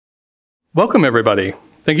Welcome, everybody.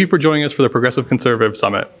 Thank you for joining us for the Progressive Conservative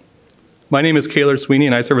Summit. My name is Kaylor Sweeney,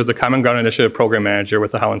 and I serve as the Common Ground Initiative Program Manager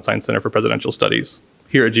with the Hauenstein Center for Presidential Studies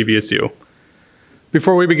here at GVSU.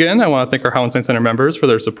 Before we begin, I want to thank our Hauenstein Center members for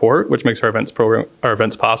their support, which makes our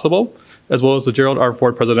events possible, as well as the Gerald R.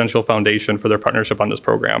 Presidential Foundation for their partnership on this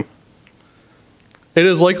program. It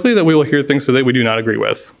is likely that we will hear things today we do not agree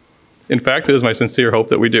with. In fact, it is my sincere hope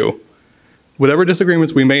that we do. Whatever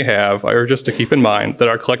disagreements we may have, I urge us to keep in mind that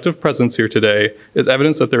our collective presence here today is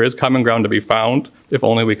evidence that there is common ground to be found, if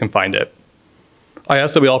only we can find it. I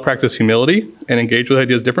ask that we all practice humility and engage with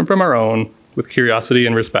ideas different from our own with curiosity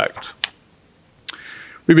and respect.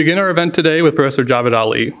 We begin our event today with Professor Javed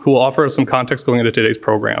Ali, who will offer us some context going into today's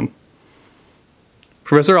program.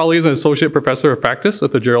 Professor Ali is an associate professor of practice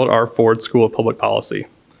at the Gerald R. Ford School of Public Policy.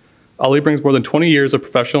 Ali brings more than 20 years of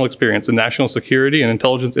professional experience in national security and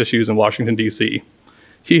intelligence issues in Washington, D.C.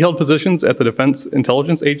 He held positions at the Defense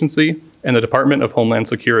Intelligence Agency and the Department of Homeland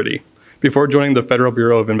Security before joining the Federal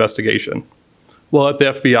Bureau of Investigation. While at the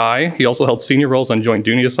FBI, he also held senior roles on joint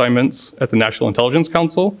duty assignments at the National Intelligence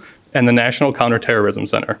Council and the National Counterterrorism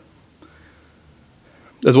Center,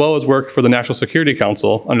 as well as work for the National Security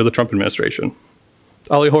Council under the Trump administration.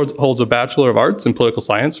 Ali holds a Bachelor of Arts in Political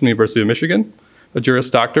Science from the University of Michigan, a Juris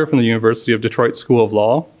Doctor from the University of Detroit School of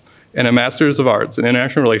Law, and a Master's of Arts in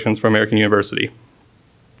International Relations from American University.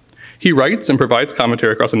 He writes and provides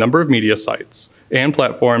commentary across a number of media sites and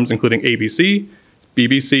platforms, including ABC,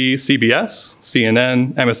 BBC, CBS,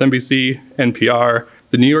 CNN, MSNBC, NPR,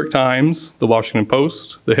 The New York Times, The Washington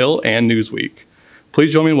Post, The Hill, and Newsweek.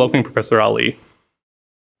 Please join me in welcoming Professor Ali.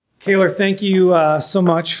 Kaylor, thank you so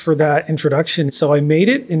much for that introduction. So I made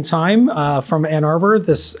it in time from Ann Arbor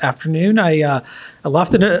this afternoon. I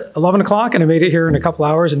left at 11 o'clock and I made it here in a couple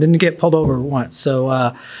hours and didn't get pulled over once.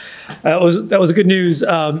 So that was a good news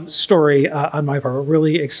story on my part. We're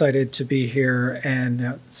really excited to be here, and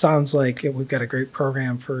it sounds like we've got a great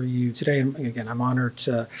program for you today. And again, I'm honored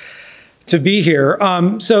to be here.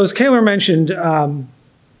 So as Kaylor mentioned,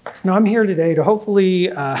 I'm here today to hopefully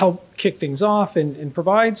help kick things off and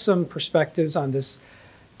provide some perspectives on this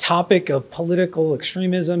topic of political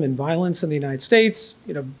extremism and violence in the United States.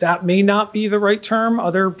 That may not be the right term.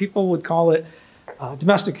 Other people would call it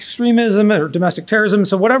domestic extremism or domestic terrorism.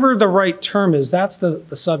 So whatever the right term is, that's the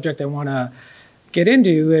subject I want to get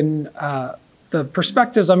into. And the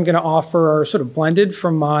perspectives I'm going to offer are sort of blended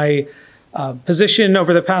from my position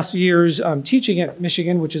over the past few years teaching at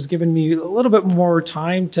Michigan, which has given me a little bit more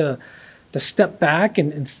time to step back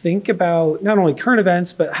and think about not only current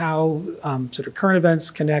events, but how sort of current events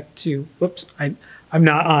connect to, whoops, I'm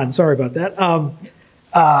not on, sorry about that.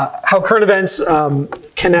 How current events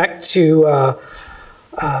connect to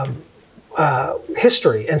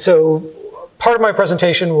history. And so part of my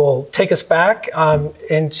presentation will take us back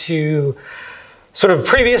into sort of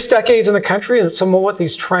previous decades in the country and some of what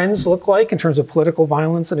these trends look like in terms of political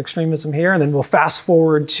violence and extremism here. And then we'll fast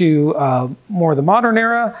forward to more of the modern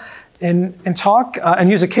era and talk and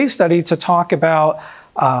use a case study to talk about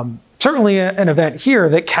certainly an event here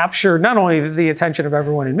that captured not only the attention of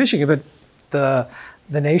everyone in Michigan, but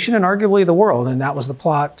the nation and arguably the world. And that was the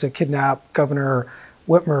plot to kidnap Governor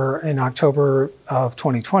Whitmer in October of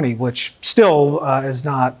 2020, which still is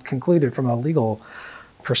not concluded from a legal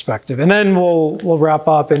perspective. And then we'll wrap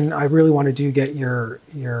up, and I really want to get your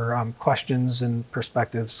questions and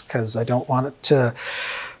perspectives, because I don't want it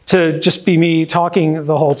to just be me talking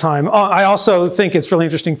the whole time. I also think it's really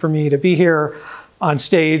interesting for me to be here on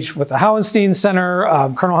stage with the Hauenstein Center.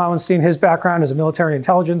 Colonel Hauenstein, his background is a military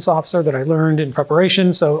intelligence officer that I learned in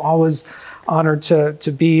preparation, so always honored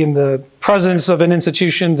to be in the presence of an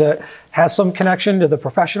institution that has some connection to the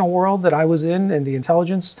professional world that I was in the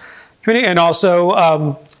intelligence community, and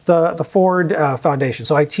also the Ford Foundation.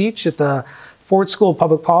 So I teach at the Ford School of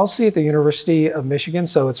Public Policy at the University of Michigan,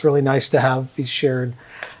 so it's really nice to have these shared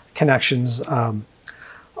connections on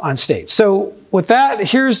stage. So with that,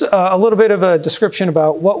 here's a little bit of a description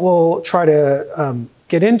about what we'll try to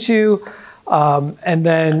get into. And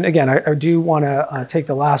then again, I do want to take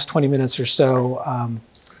the last 20 minutes or so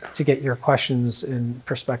to get your questions and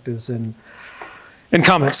perspectives and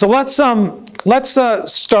comments. So let's start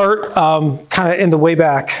kind of in the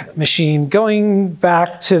Wayback Machine, going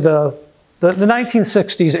back to the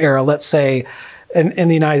 1960s era, let's say, in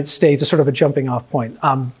the United States, as sort of a jumping off point.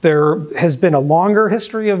 There has been a longer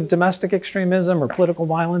history of domestic extremism or political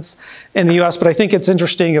violence in the US, but I think it's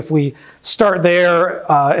interesting if we start there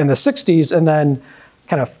in the 60s and then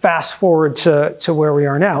kind of fast forward to where we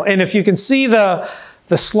are now. And if you can see the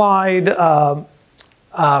slide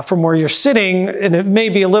from where you're sitting, and it may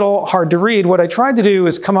be a little hard to read, what I tried to do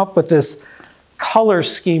is come up with this color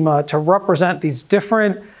schema to represent these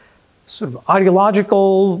different sort of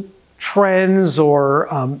ideological trends or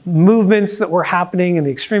movements that were happening in the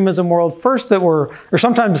extremism world, first that were, or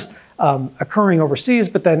sometimes occurring overseas,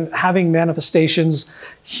 but then having manifestations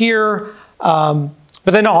here.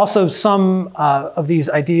 But then also some of these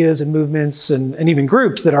ideas and movements and even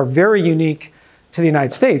groups that are very unique to the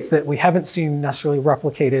United States that we haven't seen necessarily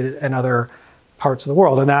replicated in other parts of the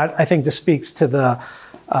world. And that, I think, just speaks to the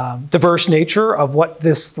diverse nature of what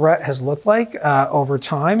this threat has looked like over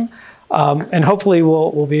time. And hopefully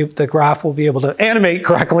the graph will be able to animate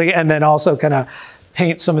correctly and then also kind of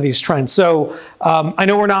paint some of these trends. So I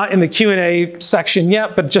know we're not in the Q&A section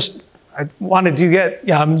yet, but just I wanted to get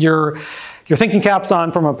your thinking caps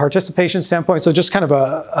on from a participation standpoint. So just kind of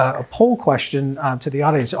a poll question to the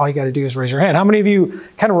audience. All you got to do is raise your hand. How many of you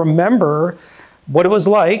kind of remember what it was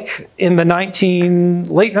like in the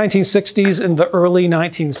late 1960s and the early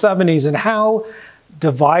 1970s and how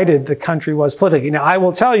divided the country was politically? Now, I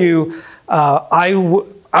will tell you, I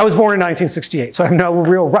was born in 1968, so I have no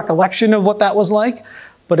real recollection of what that was like.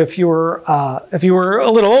 But if you were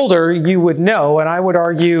a little older, you would know, and I would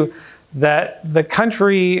argue that the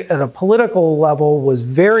country at a political level was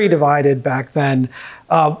very divided back then,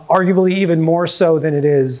 arguably even more so than it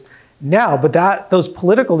is now. But those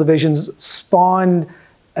political divisions spawned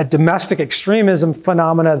a domestic extremism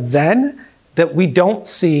phenomena then that we don't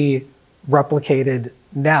see replicated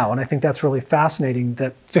now. And I think that's really fascinating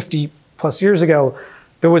that 50 plus years ago,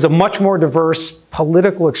 there was a much more diverse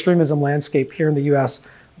political extremism landscape here in the US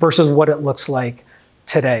versus what it looks like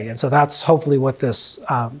today. And so that's hopefully what this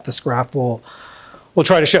graph will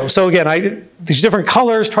try to show. So again, these different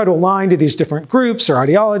colors try to align to these different groups or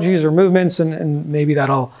ideologies or movements, and maybe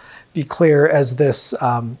that'll be clear as this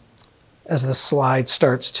slide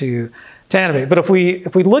starts to animate. But if we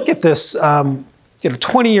look at this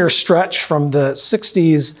 20-year stretch from the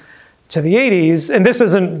 60s to the 80s, and this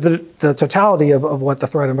isn't the totality of what the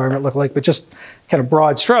threat environment looked like, but just kind of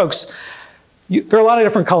broad strokes, there are a lot of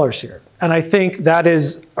different colors here. And I think that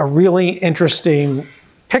is a really interesting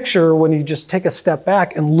picture when you just take a step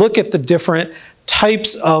back and look at the different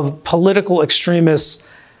types of political extremist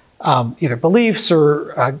either beliefs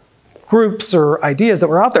or groups or ideas that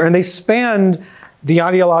were out there. And they spanned the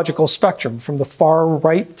ideological spectrum from the far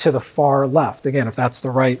right to the far left, again, if that's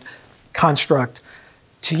the right construct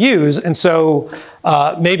to use. And so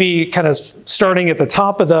maybe kind of starting at the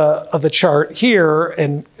top of the chart here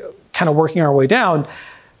and kind of working our way down,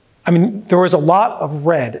 I mean, there was a lot of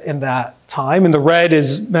red in that time, and the red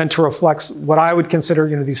is meant to reflect what I would consider,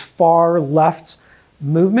 these far left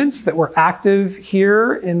movements that were active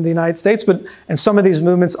here in the United States. And some of these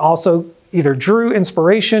movements also either drew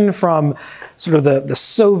inspiration from sort of the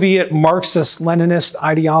Soviet Marxist-Leninist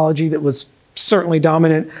ideology that was certainly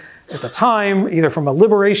dominant at the time, either from a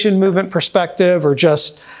liberation movement perspective or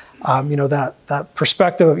just that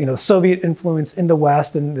perspective of the Soviet influence in the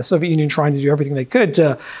West and the Soviet Union trying to do everything they could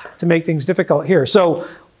to make things difficult here. So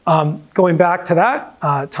going back to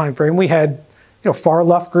that time frame, we had far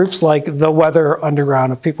left groups like the Weather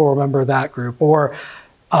Underground, if people remember that group, or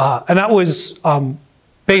and that was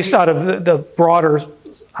based out of the broader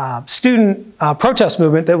student protest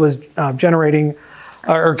movement that was generating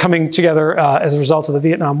or coming together as a result of the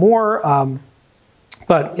Vietnam War.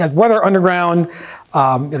 But Weather Underground,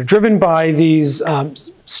 driven by these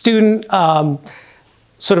student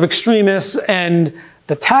sort of extremists, and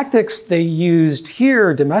the tactics they used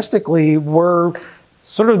here domestically were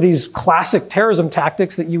sort of these classic terrorism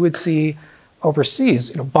tactics that you would see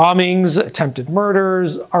overseas. Bombings, attempted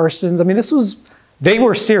murders, arsons. I mean, they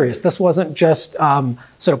were serious. This wasn't just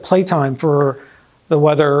sort of playtime for the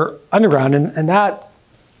Weather Underground, and that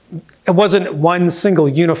it wasn't one single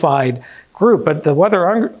unified group, but the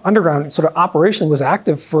Weather Underground sort of operationally was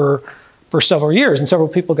active for several years, and several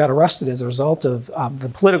people got arrested as a result of the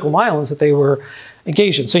political violence that they were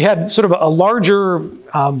engaged in. So you had sort of a larger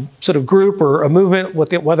sort of group or a movement with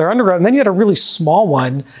the Weather Underground, and then you had a really small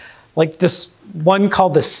one, like this one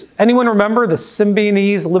called anyone remember the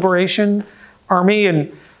Symbionese Liberation Army?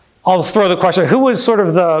 And I'll throw the question, who was sort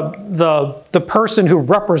of the person who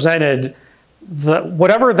represented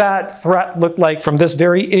whatever that threat looked like from this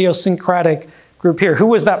very idiosyncratic group here? Who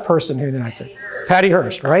was that person here in the United States? Patty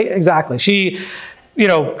Hearst, right? Exactly. She,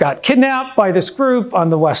 got kidnapped by this group on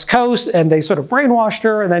the West Coast, and they sort of brainwashed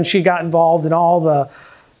her, and then she got involved in all the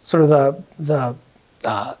sort of the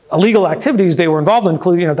illegal activities they were involved in,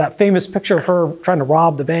 including that famous picture of her trying to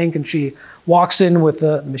rob the bank, and she walks in with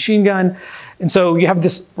a machine gun. And so you have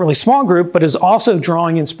this really small group, but is also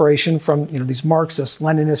drawing inspiration from these Marxist,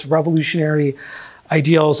 Leninist, revolutionary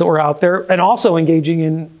ideals that were out there, and also engaging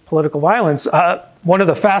in political violence. One of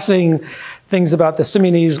the fascinating things about the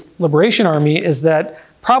Symbionese Liberation Army is that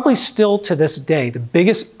probably still to this day, the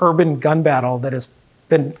biggest urban gun battle that has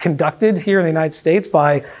been conducted here in the United States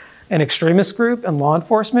by an extremist group and law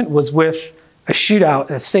enforcement was with a shootout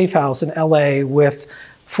at a safe house in LA with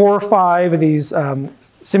 4 or 5 of these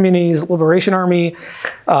Symbionese Liberation Army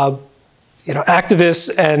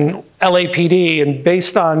activists and LAPD, and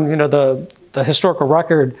based on the historical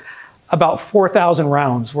record, about 4,000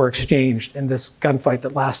 rounds were exchanged in this gunfight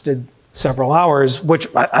that lasted several hours, which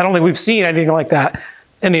I don't think we've seen anything like that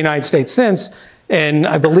in the United States since. And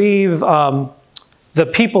I believe the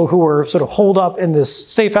people who were sort of holed up in this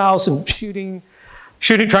safe house and trying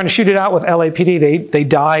to shoot it out with LAPD, they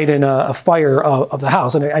died in a fire of the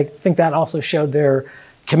house. And I think that also showed their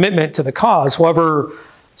commitment to the cause, however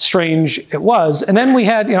strange it was. And then we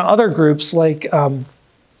had other groups like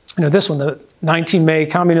this one, the 19 May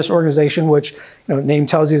Communist Organization, which name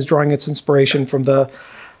tells you is drawing its inspiration from the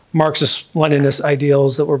Marxist-Leninist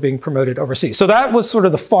ideals that were being promoted overseas. So that was sort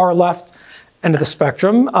of the far left end of the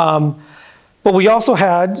spectrum. But we also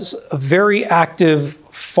had a very active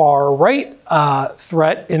far right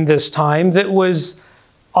threat in this time that was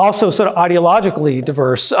also sort of ideologically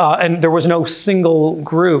diverse. And there was no single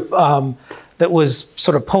group that was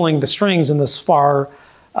sort of pulling the strings in this far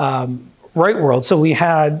right world. So we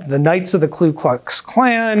had the Knights of the Ku Klux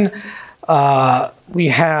Klan. We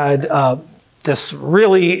had this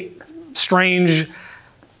really strange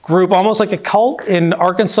group, almost like a cult in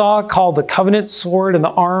Arkansas, called the Covenant Sword and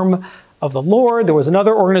the Arm of the Lord. There was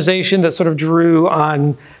another organization that sort of drew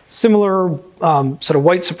on similar sort of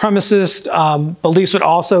white supremacist beliefs, but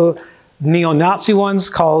also neo-Nazi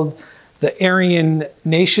ones called the Aryan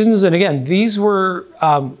Nations. And again, these were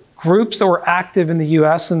groups that were active in the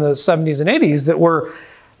US in the 70s and 80s that were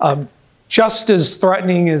just as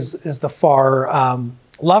threatening as the far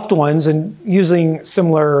left ones, and using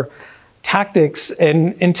similar tactics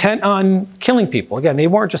and intent on killing people. Again, they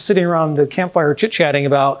weren't just sitting around the campfire chit-chatting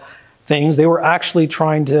about things. They were actually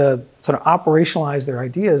trying to sort of operationalize their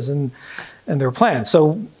ideas and their plans.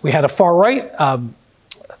 So we had a far right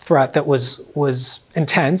threat that was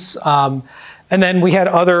intense. And then we had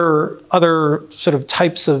other sort of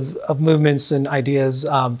types of movements and ideas.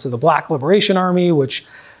 So the Black Liberation Army, which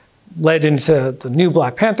led into the new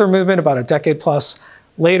Black Panther movement about a decade plus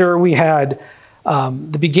later. We had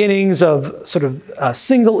the beginnings of sort of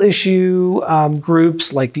single issue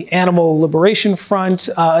groups like the Animal Liberation Front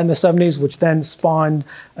in the 70s, which then spawned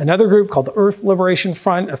another group called the Earth Liberation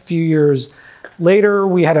Front a few years later.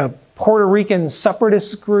 We had a Puerto Rican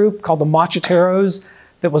separatist group called the Macheteros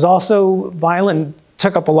that was also violent and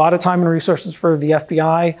took up a lot of time and resources for the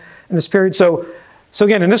FBI in this period. So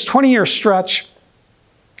again, in this 20-year stretch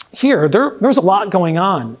here, there's a lot going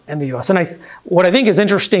on in the US. And what I think is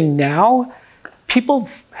interesting now, people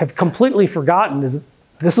have completely forgotten is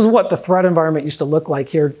this is what the threat environment used to look like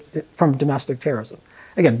here from domestic terrorism.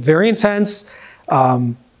 Again, very intense,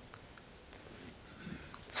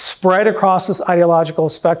 spread across this ideological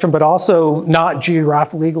spectrum, but also not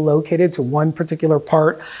geographically located to one particular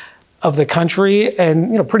part of the country,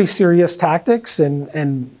 and pretty serious tactics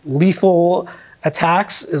and lethal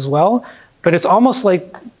attacks as well. But it's almost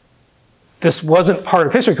like this wasn't part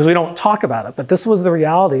of history because we don't talk about it, but this was the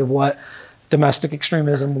reality of what domestic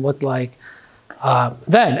extremism looked like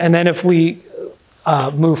then. And then if we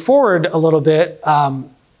move forward a little bit,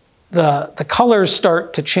 the colors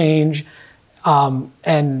start to change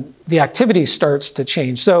and the activity starts to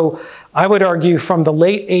change. So I would argue from the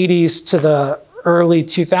late 80s to the early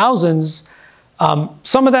 2000s,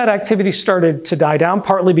 some of that activity started to die down,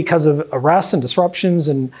 partly because of arrests and disruptions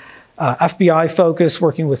and FBI focus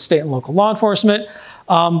working with state and local law enforcement.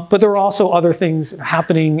 But there were also other things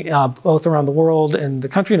happening both around the world and the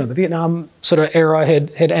country. The Vietnam sort of era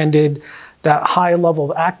had ended. That high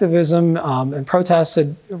level of activism and protests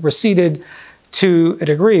had receded to a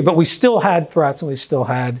degree, but we still had threats and we still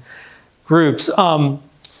had groups. The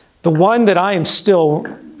one that I am still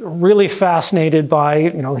really fascinated by,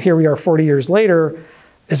 here we are 40 years later,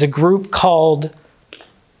 is a group called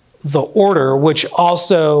The Order, which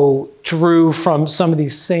also drew from some of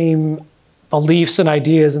these same beliefs and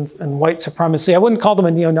ideas and white supremacy. I wouldn't call them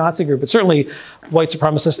a neo-Nazi group, but certainly white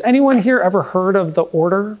supremacists. Anyone here ever heard of The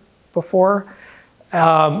Order before?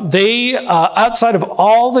 They, outside of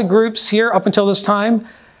all the groups here up until this time,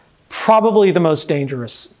 probably the most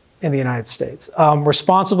dangerous in the United States.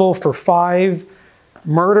 Responsible for 5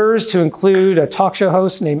 murders, to include a talk show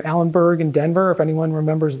host named Alan Berg in Denver, if anyone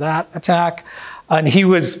remembers that attack. And he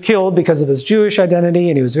was killed because of his Jewish identity,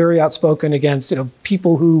 and he was very outspoken against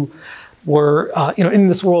people who were in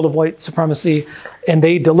this world of white supremacy, and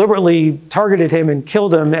they deliberately targeted him and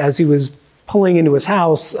killed him as he was pulling into his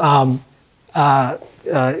house in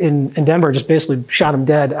Denver. Just basically shot him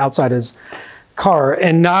dead outside his car.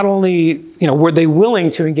 And not only were they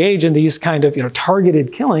willing to engage in these kind of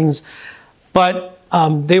targeted killings, but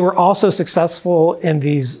they were also successful in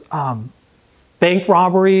these bank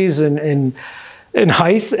robberies and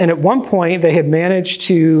heists. And at one point, they had managed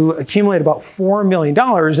to accumulate about $4 million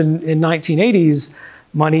in 1980s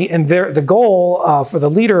money. And the goal for the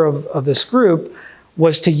leader of this group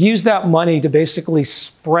was to use that money to basically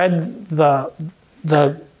spread the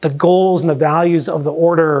goals and the values of the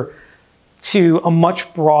order to a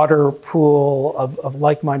much broader pool of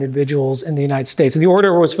like-minded individuals in the United States. And the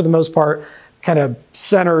order was, for the most part, kind of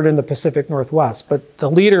centered in the Pacific Northwest. But the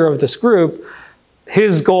leader of this group,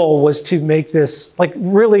 his goal was to make this, like,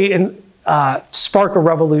 really spark a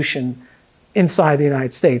revolution inside the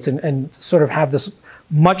United States and sort of have this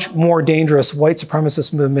much more dangerous white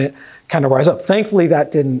supremacist movement kind of rise up. Thankfully,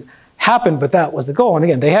 that didn't happen, but that was the goal. And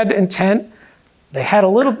again, they had intent, they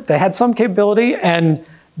had some capability, and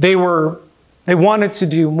they wanted to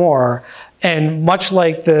do more. And much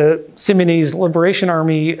like the Simeonese Liberation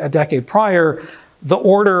Army a decade prior, the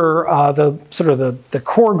order, the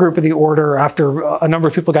core group of the order, after a number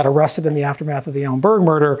of people got arrested in the aftermath of the Allen Berg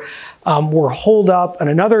murder, were holed up in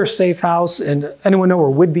another safe house. And anyone know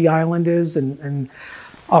where Whidbey Island is? And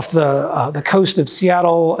off the coast of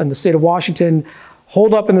Seattle and the state of Washington,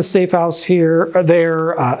 holed up in the safe house here.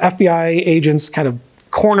 There, FBI agents kind of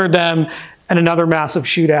cornered them, and another massive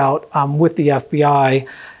shootout with the FBI.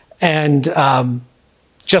 And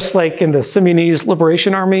just like in the Simeonese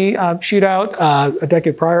Liberation Army shootout a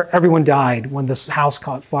decade prior, everyone died when this house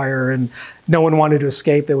caught fire, and no one wanted to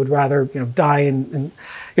escape. They would rather die and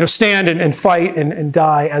stand and fight and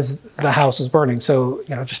die as the house is burning. So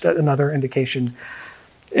just another indication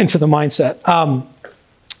into the mindset.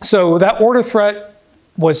 So that order threat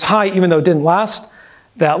was high, even though it didn't last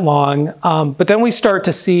that long. But then we start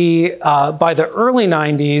to see by the early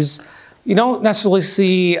 90s, you don't necessarily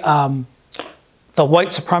see the white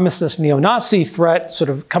supremacist neo-Nazi threat sort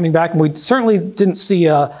of coming back. And we certainly didn't see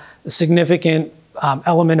a significant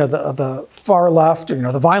element of the far left,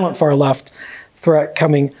 or the violent far left threat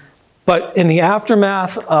coming. But in the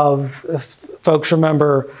aftermath of, if folks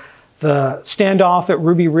remember, the standoff at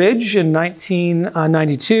Ruby Ridge in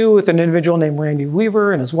 1992 with an individual named Randy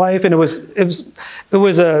Weaver and his wife, and it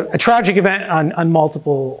was a tragic event on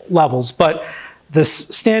multiple levels. But this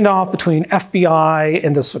standoff between FBI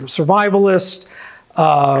and this sort of survivalist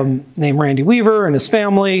named Randy Weaver and his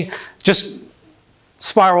family just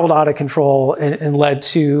spiraled out of control and led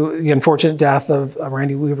to the unfortunate death of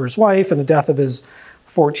Randy Weaver's wife and the death of his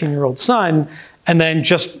 14-year-old son. And then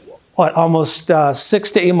just almost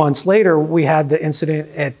 6 to 8 months later, we had the incident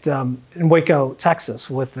in Waco, Texas,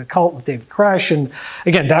 with the cult with David Koresh. And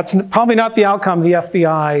again, that's probably not the outcome the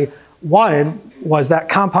FBI wanted, was that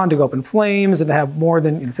compound to go up in flames and to have more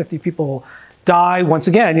than 50 people die. Once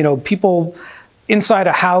again, people inside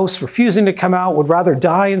a house refusing to come out would rather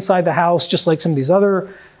die inside the house, just like some of these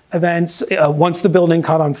other events once the building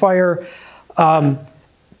caught on fire.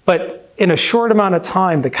 But in a short amount of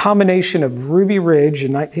time, the combination of Ruby Ridge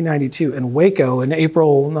in 1992 and Waco in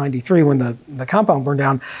April 93, when the compound burned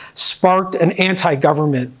down, sparked an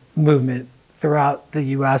anti-government movement throughout the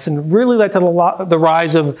US and really led to the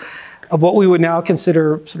rise of what we would now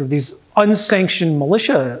consider sort of these unsanctioned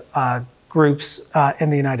militia groups in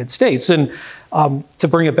the United States. And to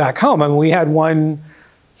bring it back home, I mean, we had one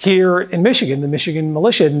here in Michigan, the Michigan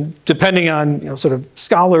militia, and depending on sort of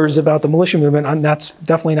scholars about the militia movement, and that's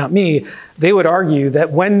definitely not me, they would argue that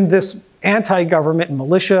when this anti-government and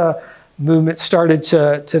militia movement started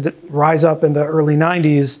to rise up in the early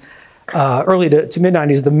 90s, early to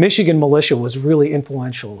mid-90s, the Michigan militia was really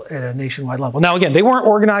influential at a nationwide level. Now, again, they weren't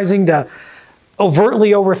organizing to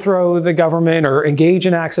overtly overthrow the government or engage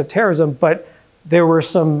in acts of terrorism, but there were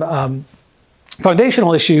some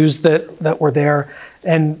foundational issues that were there.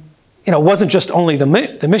 And it wasn't just only the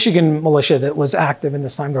Michigan militia that was active in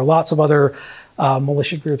this time. There are lots of other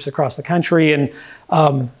militia groups across the country. And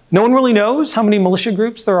no one really knows how many militia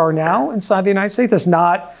groups there are now inside the United States. It's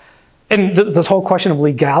not, and this whole question of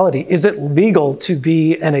legality, is it legal to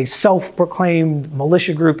be in a self-proclaimed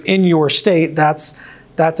militia group in your state? That's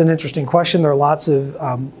an interesting question. There are lots of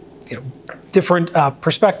different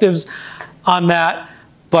perspectives on that.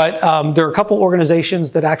 But there are a couple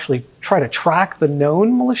organizations that actually try to track the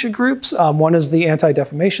known militia groups. One is the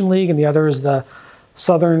Anti-Defamation League, and the other is the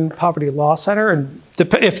Southern Poverty Law Center. And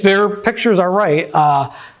if their pictures are right,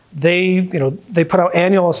 they put out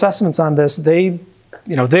annual assessments on this. They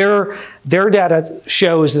their data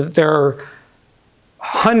shows that there are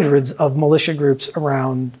hundreds of militia groups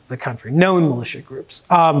around the country, known militia groups.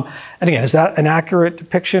 And again, is that an accurate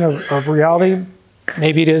depiction of reality?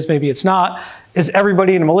 Maybe it is, maybe it's not. Is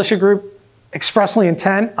everybody in a militia group expressly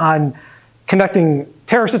intent on conducting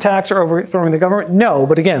terrorist attacks or overthrowing the government? No,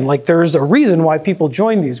 but again, there's a reason why people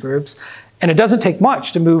join these groups, and it doesn't take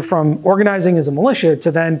much to move from organizing as a militia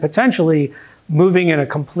to then potentially moving in a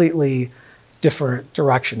completely different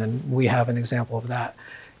direction, and we have an example of that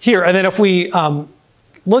here. And then if we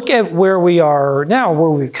look at where we are now, where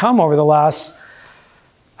we've come over the last,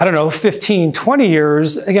 15, 20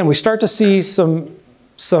 years, again, we start to see some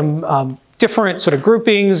different sort of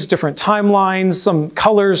groupings, different timelines, some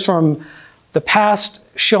colors from the past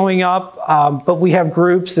showing up, but we have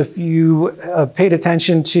groups, if you paid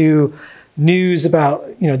attention to news about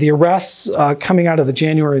the arrests coming out of the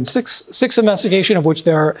January 6th investigation, of which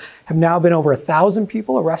there have now been over 1,000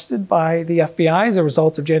 people arrested by the FBI as a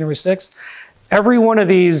result of January 6th. Every one of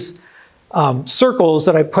these circles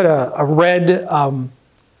that I put a red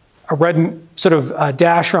sort of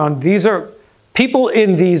dash around, these are people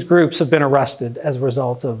in these groups have been arrested as a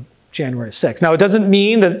result of January 6th. Now, it doesn't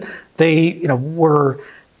mean that they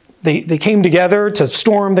they came together to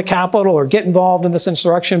storm the Capitol or get involved in this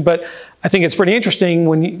insurrection, but I think it's pretty interesting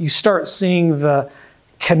when you start seeing the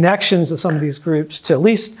connections of some of these groups to at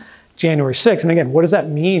least January 6th. And again, what does that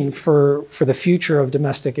mean for the future of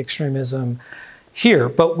domestic extremism here?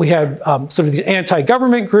 But we have sort of these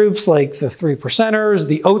anti-government groups like the Three Percenters.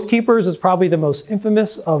 The Oath Keepers is probably the most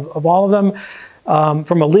infamous of all of them.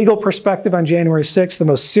 From a legal perspective, on January 6th, the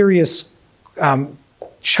most serious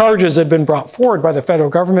charges that have been brought forward by the federal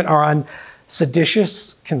government are on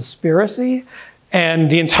seditious conspiracy.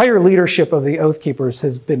 And the entire leadership of the Oath Keepers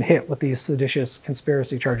has been hit with these seditious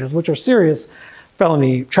conspiracy charges, which are serious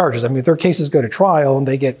felony charges. I mean, if their cases go to trial and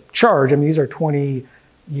they get charged, I mean, these are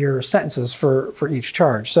 20-year sentences for each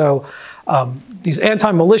charge. So these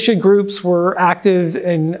anti-militia groups were active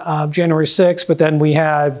in January 6th, but then we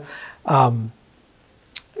had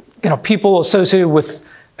people associated with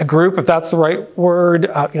a group, if that's the right word,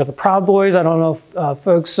 the Proud Boys. I don't know if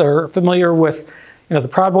folks are familiar with the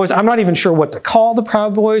Proud Boys. I'm not even sure what to call the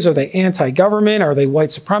Proud Boys. Are they anti-government? Are they white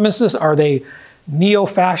supremacists? Are they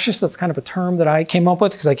neo-fascists? That's kind of a term that I came up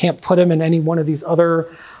with because I can't put them in any one of these other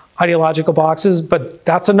ideological boxes. But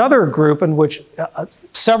that's another group in which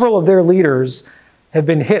several of their leaders have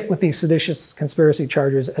been hit with these seditious conspiracy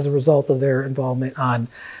charges as a result of their involvement on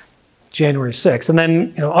January 6th. And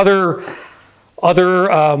then other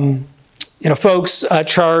folks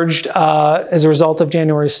charged as a result of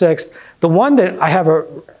January 6th. The one that I have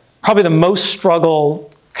probably the most struggle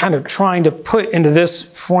kind of trying to put into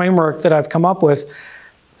this framework that I've come up with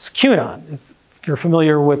is QAnon. If you're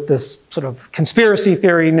familiar with this sort of conspiracy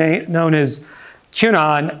theory known as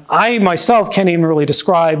QAnon, I myself can't even really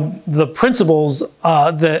describe the principles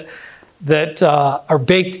that are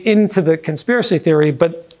baked into the conspiracy theory.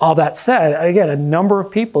 But all that said, again, a number of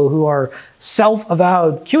people who are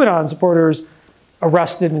self-avowed QAnon supporters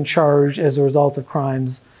arrested and charged as a result of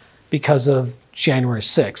crimes because of January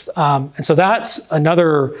 6th. And so that's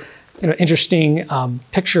another interesting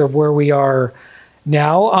picture of where we are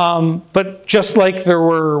now. But just like there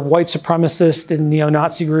were white supremacist and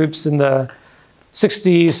neo-Nazi groups in the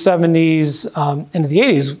 60s, 70s, into the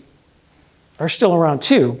 80s, are still around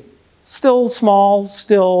too. Still small,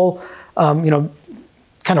 still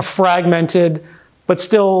kind of fragmented, but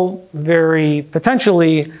still very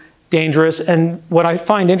potentially dangerous. And what I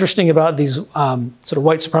find interesting about these sort of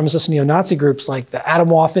white supremacist neo-Nazi groups like the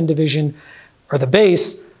Atomwaffen Division or the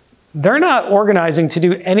Base, they're not organizing to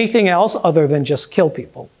do anything else other than just kill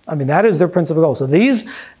people. I mean, that is their principal goal. So these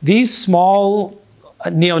small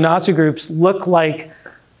neo-Nazi groups look like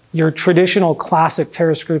your traditional classic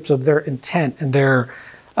terrorist groups of their intent and their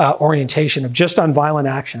orientation of just on violent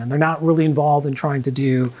action. And they're not really involved in trying to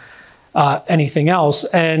do anything else.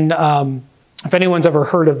 And if anyone's ever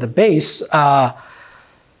heard of the Base,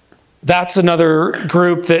 that's another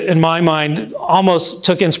group that, in my mind, almost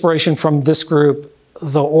took inspiration from this group,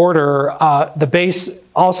 the Order. The Base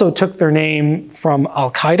also took their name from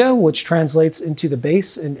Al-Qaeda, which translates into the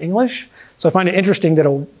base in English. So I find it interesting that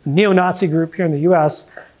a neo-Nazi group here in the US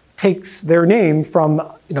takes their name from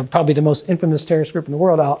probably the most infamous terrorist group in the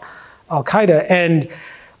world, Al-Qaeda. And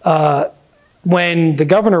when the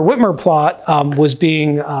Governor Whitmer plot was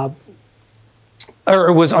being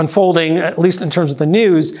or was unfolding, at least in terms of the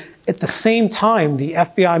news, at the same time, the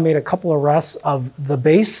FBI made a couple arrests of the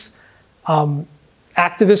Base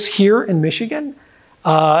activists here in Michigan.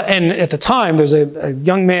 And at the time, there's a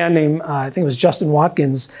young man named, I think it was Justin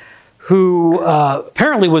Watkins, who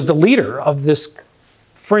apparently was the leader of this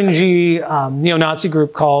fringy neo-Nazi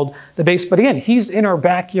group called the Base. But again, he's in our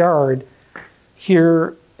backyard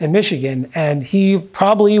here in Michigan, and he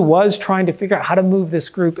probably was trying to figure out how to move this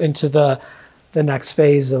group into the next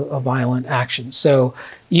phase of violent action. So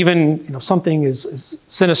even something as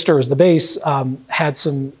sinister as the Base had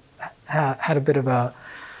a bit of a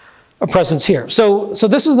presence here. So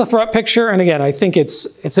this is the threat picture, and again, I think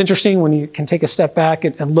it's interesting when you can take a step back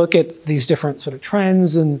and look at these different sort of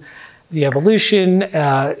trends and the evolution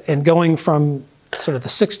and going from sort of the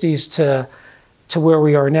 60s to where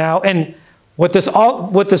we are now. And what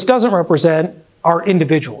this doesn't represent are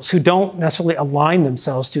individuals who don't necessarily align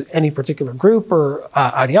themselves to any particular group or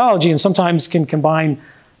ideology, and sometimes can combine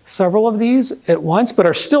several of these at once, but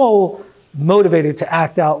are still motivated to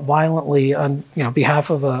act out violently on behalf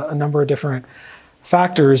of a number of different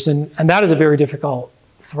factors, and that is a very difficult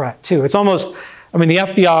threat too. It's almost, the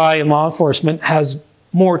FBI and law enforcement has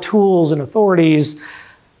more tools and authorities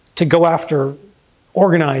to go after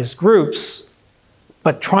organized groups,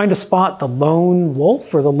 but trying to spot the lone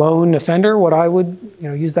wolf or the lone offender, what I would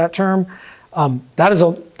use that term, that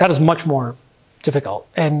is much more difficult.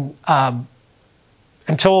 And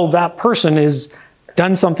until that person is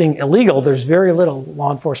done something illegal, there's very little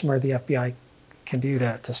law enforcement or the FBI can do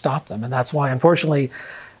to stop them. And that's why, unfortunately,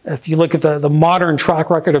 if you look at the modern track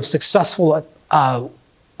record of successful,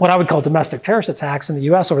 what I would call domestic terrorist attacks in the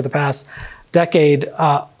US over the past decade,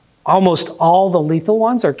 almost all the lethal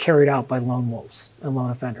ones are carried out by lone wolves and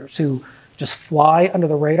lone offenders who just fly under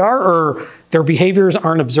the radar, or their behaviors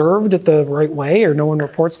aren't observed the right way, or no one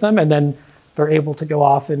reports them, and then they're able to go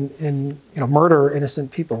off and murder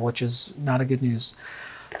innocent people, which is not a good news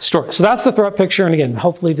story. So that's the threat picture, and again,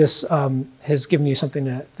 hopefully this has given you something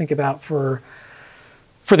to think about for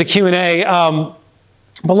the Q&A.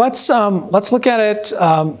 But let's look at it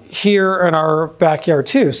here in our backyard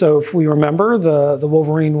too. So if we remember the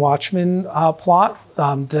Wolverine Watchmen plot,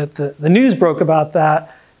 the news broke about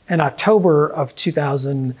that in October of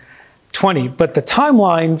 2020. But the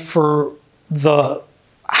timeline for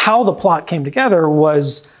how the plot came together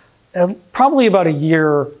was probably about a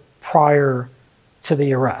year prior to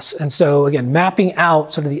the arrest. And so again, mapping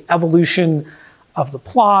out sort of the evolution of the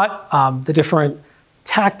plot, the different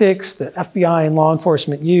tactics that FBI and law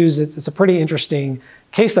enforcement use, it's a pretty interesting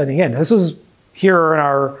case study. Again, this is here in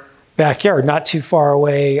our backyard, not too far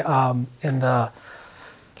away in the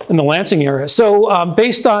Lansing area. So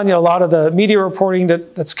based on a lot of the media reporting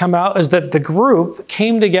that's come out, is that the group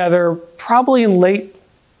came together probably in late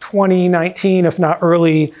 2019, if not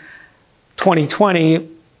early 2020,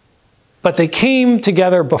 but they came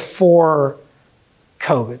together before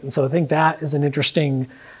COVID. And so I think that is an interesting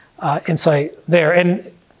insight there.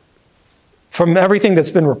 And from everything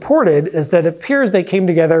that's been reported is that it appears they came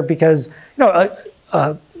together because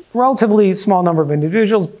a relatively small number of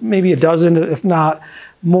individuals, maybe a dozen, if not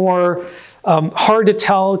more, hard to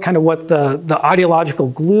tell kind of what the ideological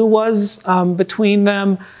glue was between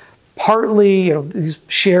them. Partly, these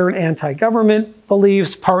shared anti-government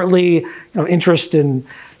beliefs, partly, interest in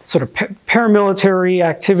sort of paramilitary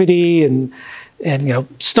activity and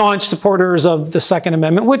staunch supporters of the Second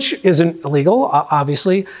Amendment, which isn't illegal,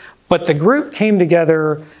 obviously, but the group came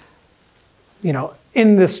together,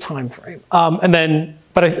 in this time frame.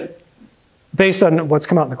 Based on what's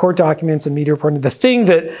come out in the court documents and media reporting, the thing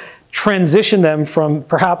that transitioned them from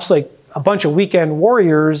perhaps like a bunch of weekend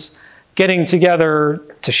warriors getting together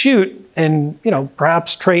to shoot and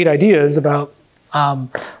perhaps trade ideas about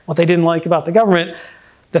what they didn't like about the government,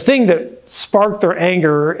 the thing that sparked their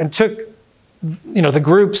anger and took the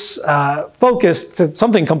group's focus to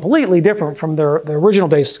something completely different from their original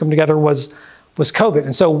basis coming together was COVID.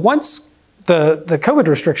 And so once the COVID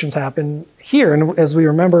restrictions happened here, and as we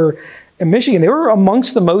remember in Michigan, they were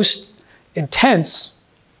amongst the most intense,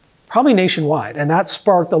 probably nationwide, and that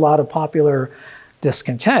sparked a lot of popular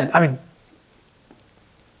discontent.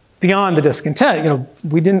 Beyond the discontent,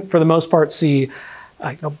 we didn't, for the most part, see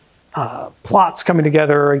plots coming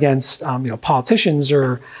together against politicians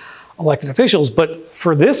or elected officials. But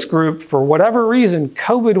for this group, for whatever reason,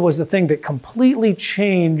 COVID was the thing that completely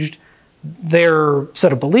changed their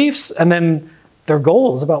set of beliefs and then their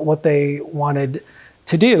goals about what they wanted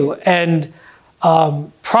to do. And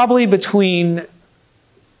probably between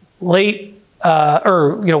late,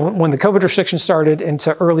 when the COVID restrictions started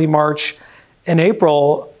into early March and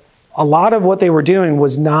April, a lot of what they were doing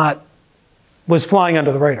was flying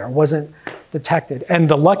under the radar, wasn't detected. And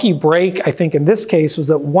the lucky break, I think, in this case was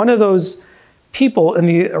that one of those people in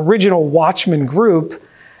the original Watchmen group,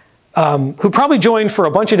 who probably joined for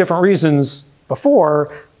a bunch of different reasons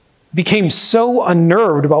before, became so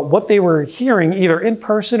unnerved about what they were hearing, either in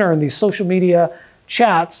person or in these social media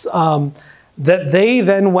chats, that they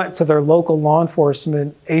then went to their local law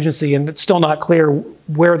enforcement agency, and it's still not clear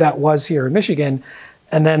where that was here in Michigan.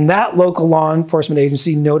 And then that local law enforcement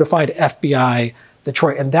agency notified FBI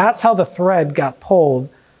Detroit. And that's how the thread got pulled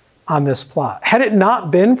on this plot. Had it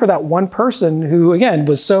not been for that one person who, again,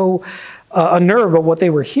 was so unnerved about what they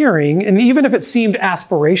were hearing, and even if it seemed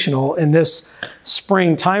aspirational in this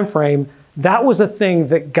spring timeframe, that was a thing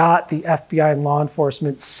that got the FBI and law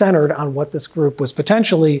enforcement centered on what this group was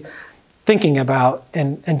potentially thinking about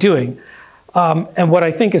and doing. And what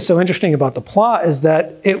I think is so interesting about the plot is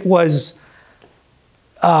that it was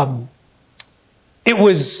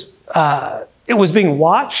being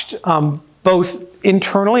watched both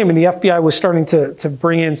internally. I mean, the FBI was starting to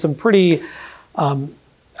bring in some pretty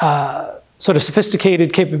sort of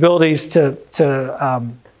sophisticated capabilities to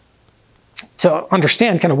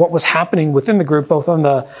understand kind of what was happening within the group, both on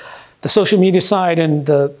the social media side and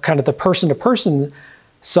the kind of the person-to-person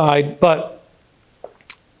side. But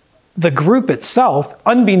the group itself,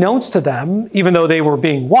 unbeknownst to them, even though they were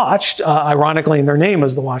being watched, ironically in their name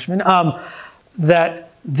as the Watchmen,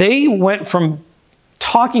 that they went from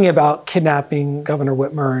talking about kidnapping Governor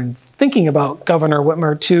Whitmer and thinking about Governor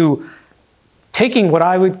Whitmer to taking what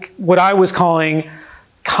I was calling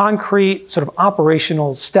concrete sort of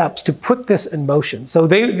operational steps to put this in motion. So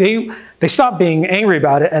they stopped being angry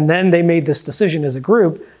about it, and then they made this decision as a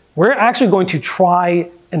group: we're actually going to try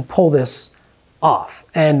and pull this off.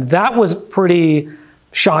 And that was pretty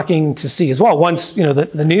shocking to see as well once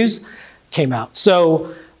the news came out.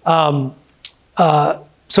 So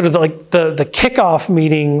sort of the kickoff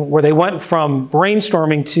meeting where they went from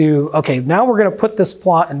brainstorming to, okay, now we're going to put this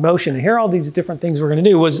plot in motion, and here are all these different things we're going to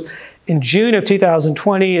do, was in June of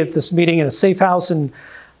 2020 at this meeting in a safe house in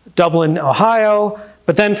Dublin, Ohio.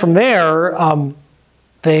 But then from there,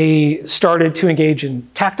 they started to engage in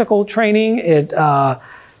tactical training at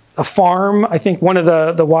a farm, I think one of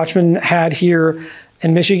the Watchmen had here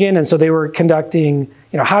in Michigan. And so they were conducting,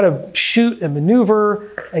 how to shoot and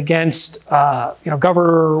maneuver against,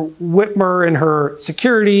 Governor Whitmer and her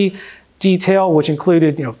security detail, which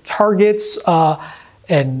included, targets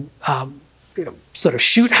and, sort of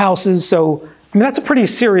shoot houses. So, I mean, that's a pretty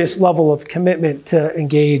serious level of commitment to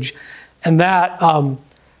engage. And that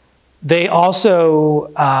they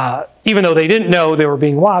also, even though they didn't know they were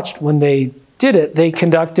being watched when they did it, they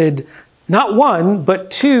conducted not one,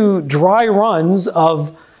 but 2 dry runs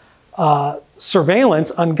of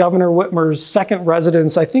surveillance on Governor Whitmer's second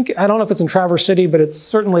residence. I don't know if it's in Traverse City, but it's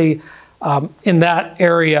certainly in that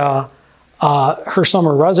area, her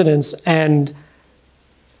summer residence. And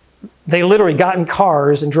they literally got in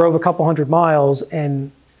cars and drove a couple hundred miles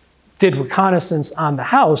and did reconnaissance on the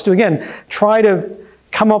house to, again, try to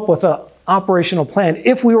come up with an operational plan.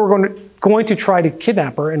 If we were going to try to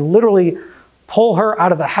kidnap her and literally pull her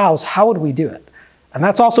out of the house, how would we do it? And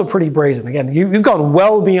that's also pretty brazen. Again, you've gone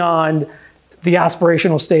well beyond the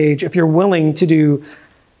aspirational stage if you're willing to do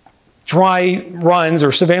dry runs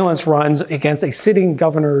or surveillance runs against a sitting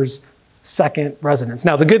governor's second residence.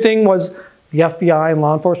 Now, the good thing was the FBI and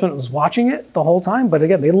law enforcement was watching it the whole time, but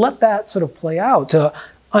again, they let that sort of play out to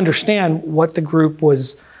understand what the group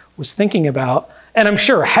was thinking about. And I'm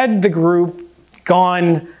sure had the group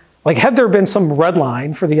gone, had there been some red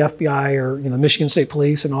line for the FBI or the Michigan State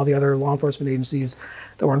Police and all the other law enforcement agencies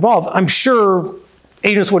that were involved, I'm sure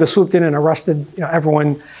agents would have swooped in and arrested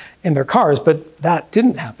everyone in their cars, but that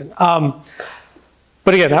didn't happen.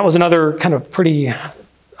 But again, that was another kind of pretty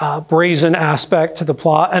brazen aspect to the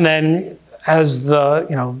plot. And then as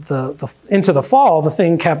into the fall, the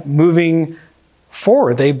thing kept moving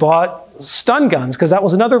forward. They bought stun guns because that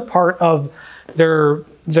was another part of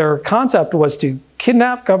their concept, was to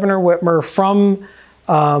kidnap Governor Whitmer from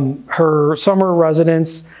her summer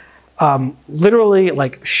residence, literally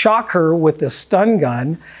shock her with this stun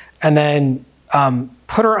gun, and then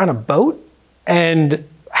put her on a boat and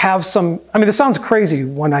have some, this sounds crazy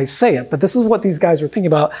when I say it, but this is what these guys were thinking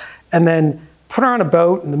about, and then put her on a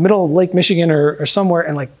boat in the middle of Lake Michigan or somewhere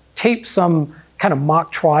and tape some kind of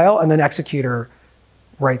mock trial and then execute her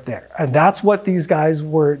right there. And that's what these guys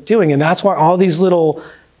were doing. And that's why all these little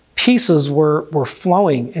pieces were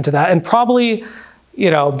flowing into that. And probably,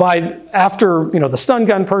 after, the stun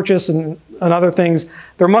gun purchase and other things,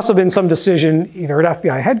 there must have been some decision either at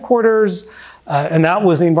FBI headquarters, and that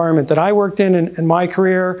was the environment that I worked in my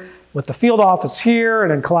career, with the field office here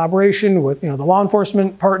and in collaboration with, the law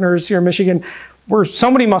enforcement partners here in Michigan, where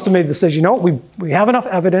somebody must have made the decision, we have enough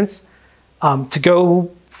evidence to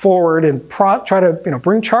go forward and try to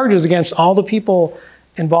bring charges against all the people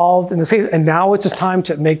involved in this case, and now it's just time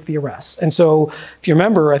to make the arrests. And so, if you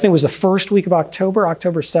remember, I think it was the first week of October,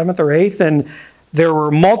 October 7th or 8th, and there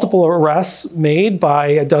were multiple arrests made by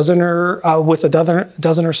a dozen or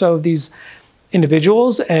so of these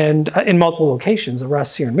individuals, and in multiple locations,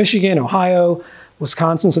 arrests here in Michigan, Ohio,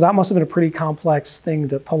 Wisconsin. So that must have been a pretty complex thing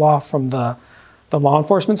to pull off from the law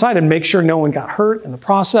enforcement side and make sure no one got hurt in the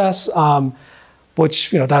process,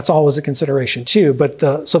 which, that's always a consideration too.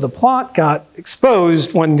 But so the plot got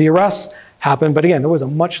exposed when the arrests happened. But again, there was a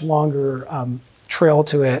much longer trail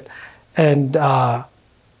to it. And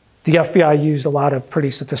the FBI used a lot of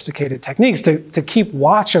pretty sophisticated techniques to keep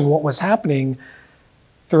watch on what was happening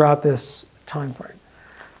throughout this time frame.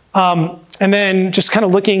 And then just kind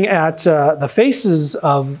of looking at the faces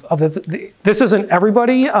of this isn't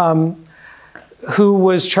everybody who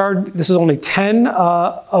was charged. This is only 10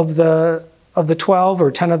 of the 12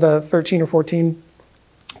 or 10 of the 13 or 14.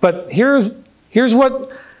 But here's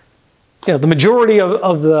what the majority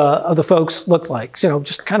of the folks look like.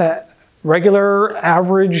 Just kind of regular,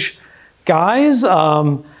 average guys.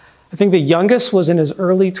 I think the youngest was in his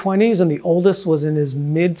early 20s, and the oldest was in his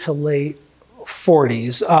mid to late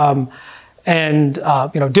 40s.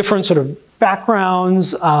 Different sort of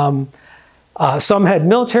backgrounds. Some had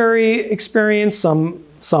military experience, some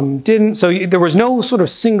didn't. So there was no sort of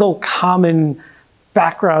single common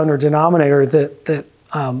background or denominator that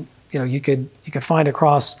you could find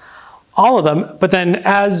across all of them. But then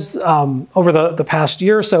as over the past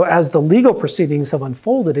year or so, as the legal proceedings have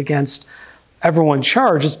unfolded against everyone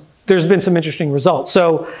charged, there's been some interesting results.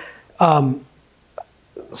 So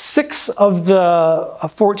 6 of the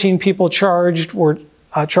 14 people charged were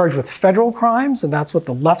charged with federal crimes, and that's what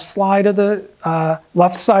the left side of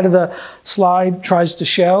the slide tries to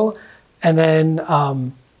show. And then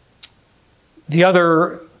the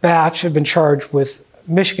other batch had been charged with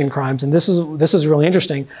Michigan crimes, and this is really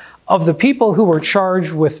interesting. Of the people who were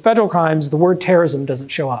charged with federal crimes, the word terrorism doesn't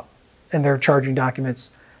show up in their charging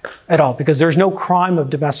documents at all, because there's no crime of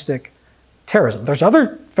domestic terrorism. There's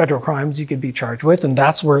other federal crimes you could be charged with, and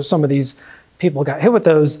that's where some of these people got hit with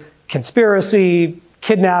those: conspiracy,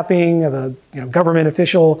 kidnapping of a government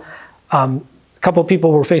official. A couple of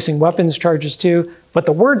people were facing weapons charges too, but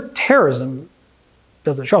the word terrorism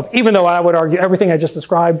doesn't show up, even though I would argue everything I just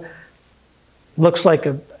described looks like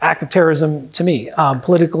an act of terrorism to me,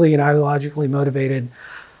 politically and ideologically motivated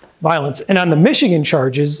violence. And on the Michigan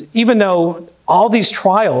charges, even though all these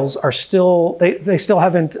trials are still, they still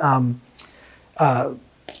haven't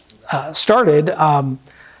started, and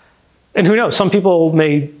who knows, some people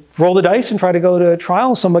may roll the dice and try to go to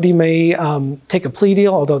trial. Somebody may take a plea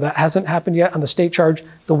deal, although that hasn't happened yet on the state charge.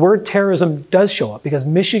 The word terrorism does show up because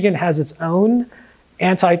Michigan has its own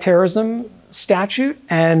anti-terrorism statute,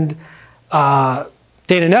 and Dana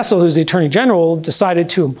Nessel, who's the Attorney General, decided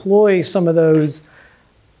to employ some of those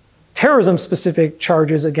terrorism-specific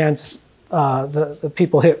charges against the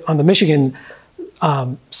people hit on the Michigan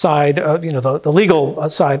side, the legal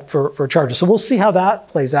side for charges. So we'll see how that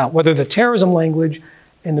plays out, whether the terrorism language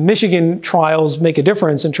in the Michigan trials make a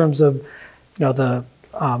difference in terms of the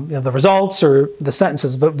results or the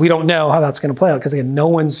sentences, but we don't know how that's going to play out because, again, no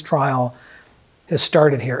one's trial has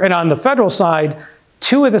started here. And on the federal side,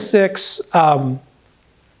 2 of the 6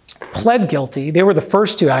 pled guilty. They were the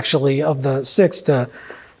first 2, actually, of the 6 to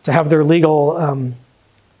have their legal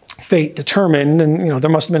fate determined. And there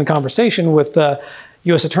must have been a conversation with the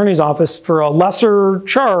U.S. Attorney's Office for a lesser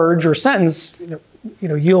charge or sentence. You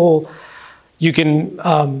can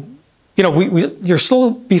you'll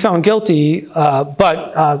still be found guilty,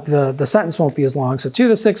 but the sentence won't be as long. So 2 of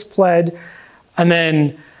the 6 pled, and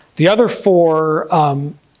then the other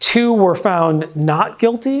 4. 2 were found not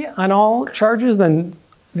guilty on all charges. Then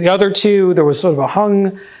the other 2, there was sort of a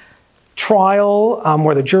hung trial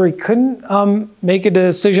where the jury couldn't make a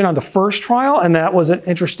decision on the first trial. And that was an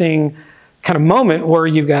interesting kind of moment where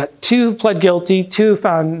you've got 2 pled guilty, 2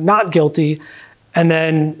 found not guilty. And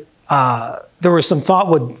then there was some thought,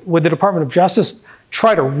 would the Department of Justice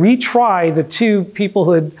try to retry the 2 people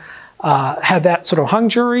who had had that sort of hung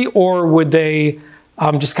jury, or would they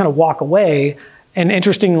just kind of walk away? And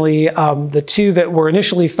interestingly, the 2 that were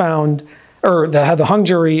initially found, or that had the hung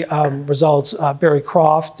jury results, Barry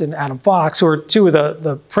Croft and Adam Fox, who are 2 of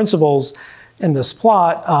the principals in this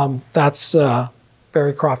plot. That's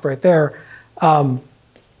Barry Croft right there. On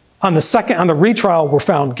the retrial, were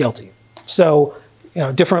found guilty. So,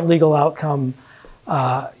 different legal outcome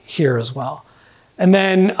here as well. And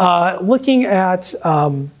then looking at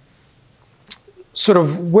sort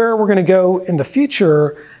of where we're going to go in the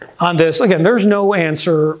future on this, again, there's no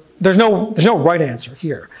answer. There's no right answer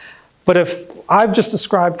here. But if I've just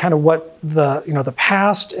described kind of what the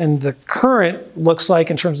past and the current looks like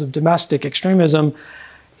in terms of domestic extremism.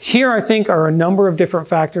 Here, I think, are a number of different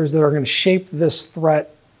factors that are going to shape this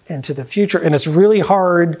threat into the future. And it's really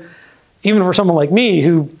hard, even for someone like me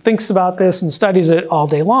who thinks about this and studies it all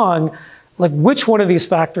day long, like which one of these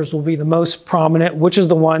factors will be the most prominent, which is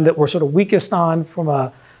the one that we're sort of weakest on from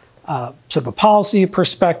a sort of a policy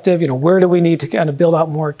perspective. Where do we need to kind of build out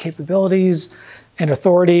more capabilities and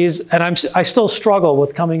authorities? And I still struggle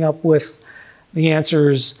with coming up with the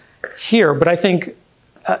answers here. But I think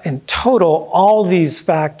in total, all these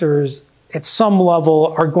factors at some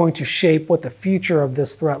level are going to shape what the future of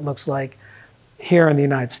this threat looks like here in the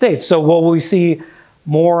United States. So will we see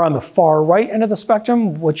more on the far right end of the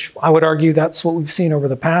spectrum, which I would argue that's what we've seen over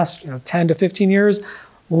the past 10 to 15 years?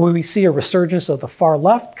 Will we see a resurgence of the far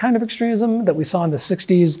left kind of extremism that we saw in the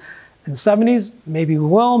 60s and 70s? Maybe we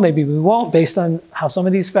will, maybe we won't, based on how some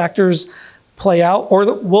of these factors play out.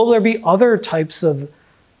 Or will there be other types of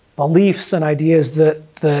beliefs and ideas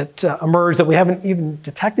that emerge that we haven't even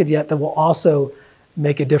detected yet that will also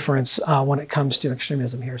make a difference when it comes to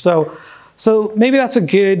extremism here? So maybe that's a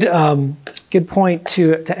good point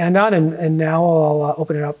to end on, and now I'll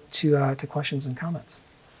open it up to questions and comments.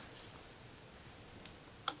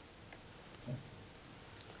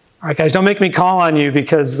 All right, guys, don't make me call on you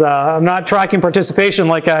because I'm not tracking participation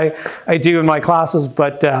like I do in my classes,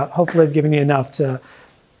 but hopefully I've given you enough to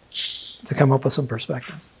come up with some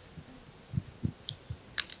perspectives.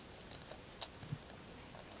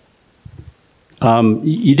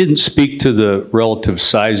 You didn't speak to the relative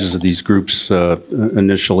sizes of these groups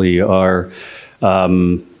initially.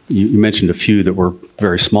 You mentioned a few that were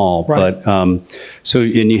very small, right. But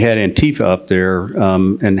and you had Antifa up there,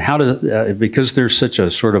 and how does because there's such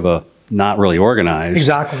a sort of a not really organized.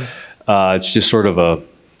 Exactly. It's just sort of a.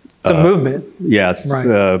 It's a movement. Yeah.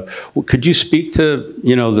 Right. Could you speak to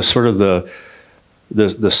the sort of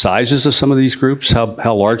the sizes of some of these groups?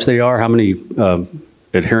 How large they are? How many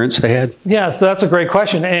adherents they had? Yeah, so that's a great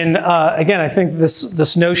question. And again, I think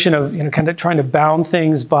this notion of kind of trying to bound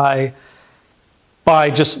things by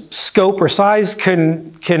just scope or size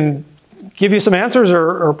can give you some answers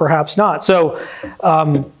or perhaps not. So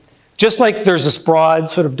just like there's this broad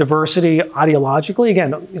sort of diversity ideologically,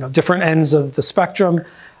 again, different ends of the spectrum,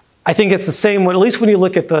 I think it's the same, at least when you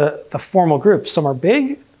look at the formal groups. Some are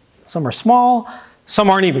big, some are small, some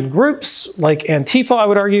aren't even groups. Like Antifa, I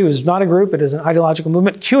would argue, is not a group. It is an ideological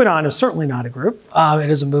movement. QAnon is certainly not a group. It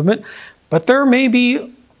is a movement. But there may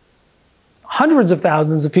be hundreds of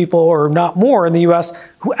thousands of people, or not more, in the US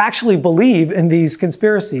who actually believe in these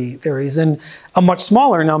conspiracy theories, and a much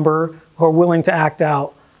smaller number who are willing to act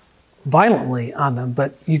out violently on them.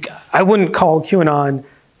 But I wouldn't call QAnon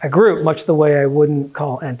a group, much the way I wouldn't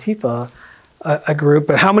call Antifa a group.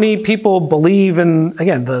 But how many people believe in,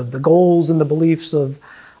 again, the goals and the beliefs of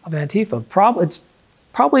Antifa? It's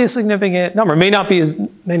probably a significant number. It may not be as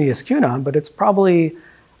many as QAnon, but it's probably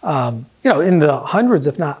in the hundreds,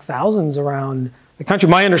 if not thousands, around the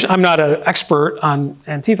country. I'm not an expert on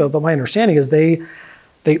Antifa, but my understanding is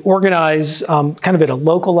they organize kind of at a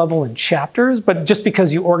local level in chapters. But just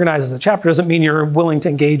because you organize as a chapter doesn't mean you're willing to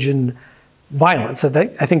engage in violence. So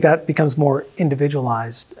I think that becomes more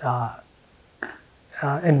individualized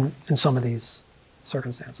in some of these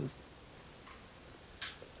circumstances.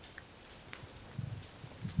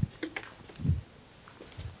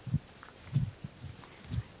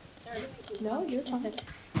 No, you're talking.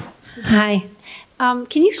 Hi.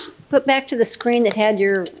 Can you flip back to the screen that had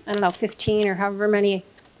your, 15 or however many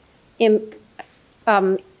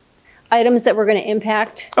items that were going to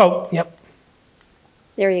impact? Oh, yep.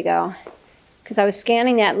 There you go. Because I was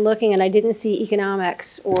scanning that and looking, and I didn't see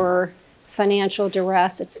economics or financial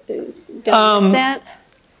duress. Don't miss that?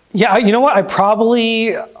 Yeah, you know what? I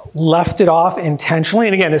probably left it off intentionally.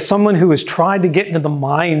 And again, as someone who has tried to get into the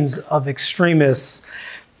minds of extremists,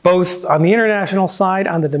 both on the international side,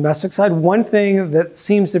 on the domestic side, one thing that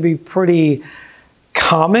seems to be pretty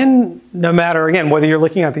common, no matter, again, whether you're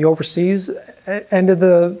looking at the overseas end of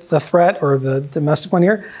the threat or the domestic one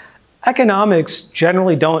here, economics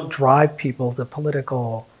generally don't drive people to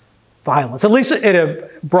political violence, at least at a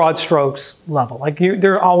broad strokes level. Like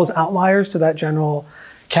there are always outliers to that general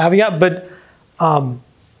caveat, but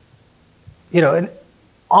in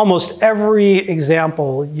almost every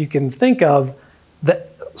example you can think of, the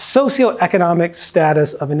socioeconomic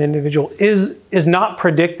status of an individual is not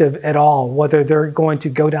predictive at all whether they're going to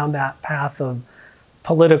go down that path of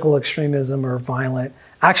political extremism or violent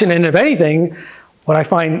action. And if anything, what I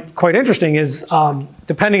find quite interesting is,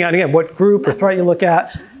 depending on, again, what group or threat you look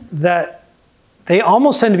at, that they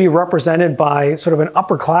almost tend to be represented by sort of an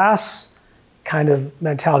upper class kind of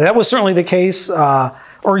mentality. That was certainly the case, or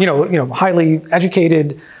highly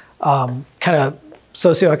educated kind of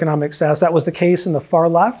socioeconomic status. That was the case in the far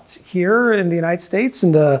left here in the United States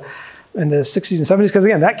in the 60s and 70s, because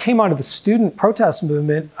again, that came out of the student protest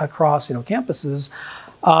movement across campuses.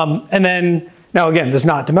 And then, now again, there's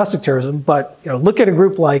not domestic terrorism, but look at a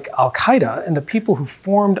group like Al-Qaeda and the people who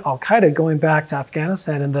formed Al-Qaeda going back to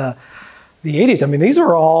Afghanistan in the 80s. I mean, these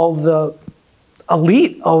are all the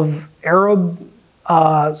elite of Arab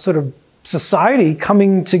sort of society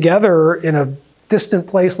coming together in a distant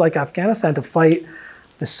place like Afghanistan to fight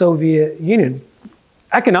the Soviet Union.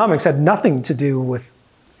 Economics had nothing to do with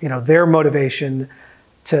their motivation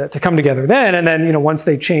to come together then. And then once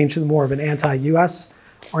they changed to more of an anti-US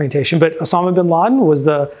orientation. But Osama bin Laden was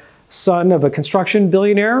the son of a construction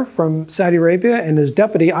billionaire from Saudi Arabia, and his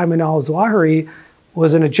deputy, Ayman al-Zawahiri,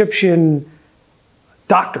 was an Egyptian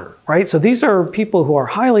doctor, right? So these are people who are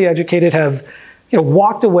highly educated, have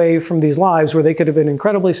walked away from these lives where they could have been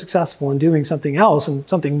incredibly successful in doing something else and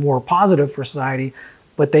something more positive for society,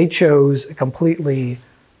 but they chose a completely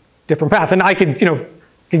different path. And I could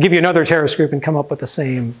give you another terrorist group and come up with the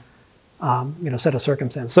same set of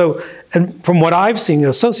circumstances. So, and from what I've seen,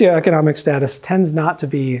 socioeconomic status tends not to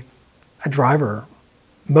be a driver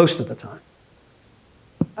most of the time.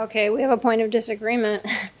 Okay, we have a point of disagreement.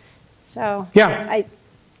 So yeah,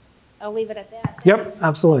 I'll leave it at that. Yep,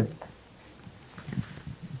 absolutely.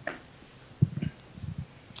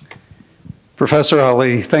 Professor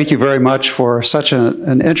Ali, thank you very much for such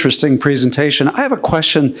an interesting presentation. I have a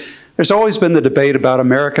question. There's always been the debate about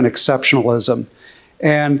American exceptionalism,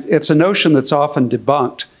 and it's a notion that's often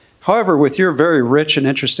debunked. However, with your very rich and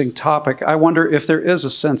interesting topic, I wonder if there is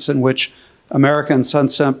a sense in which America in some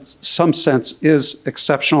sense is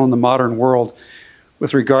exceptional in the modern world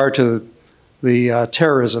with regard to the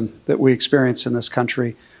terrorism that we experience in this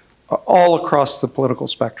country all across the political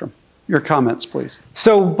spectrum. Your comments, please.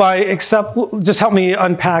 So just help me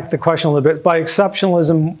unpack the question a little bit. By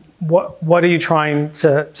exceptionalism, what are you trying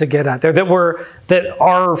to get at there? That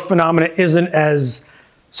our phenomena isn't as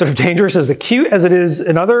sort of dangerous, as acute as it is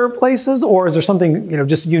in other places, or is there something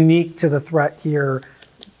just unique to the threat here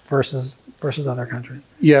versus other countries?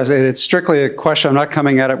 Yes, it's strictly a question. I'm not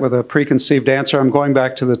coming at it with a preconceived answer. I'm going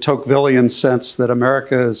back to the Tocquevillian sense that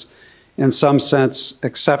America is, in some sense,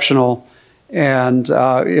 exceptional, and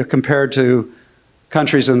compared to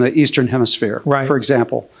countries in the Eastern Hemisphere, right, for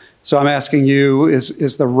example. So I'm asking you,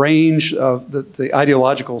 is the range of the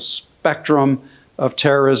ideological spectrum of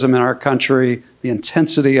terrorism in our country, the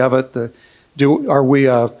intensity of it, are we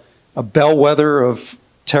a bellwether of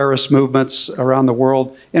terrorist movements around the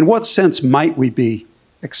world? In what sense might we be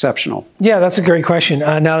exceptional? Yeah, that's a great question,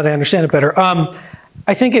 now that I understand it better.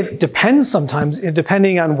 I think it depends sometimes,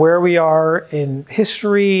 depending on where we are in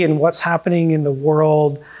history and what's happening in the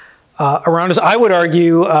world around us. I would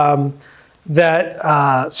argue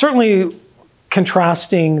that certainly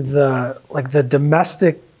contrasting the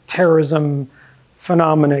domestic terrorism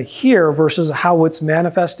phenomena here versus how it's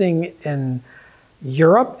manifesting in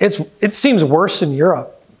Europe, it seems worse in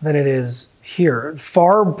Europe than it is here.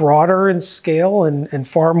 Far broader in scale and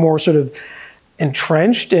far more sort of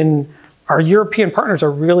entrenched, and our European partners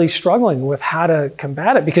are really struggling with how to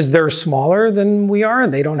combat it because they're smaller than we are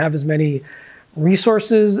and they don't have as many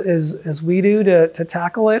resources as we do to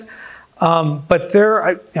tackle it. But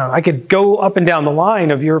I could go up and down the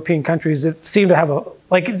line of European countries that seem to have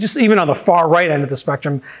just even on the far right end of the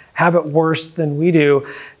spectrum, have it worse than we do.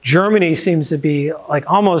 Germany seems to be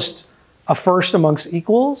almost a first amongst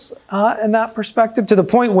equals in that perspective, to the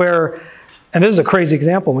point where, and this is a crazy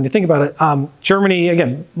example when you think about it, Germany,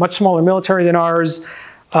 again, much smaller military than ours,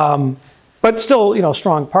 but still,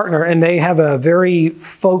 strong partner, and they have a very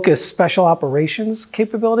focused special operations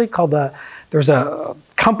capability called there's a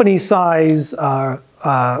company size, or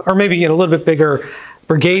maybe a little bit bigger,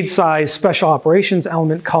 brigade size special operations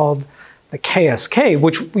element called the KSK,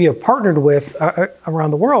 which we have partnered with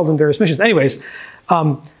around the world in various missions. Anyways,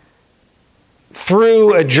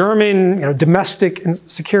 through a German domestic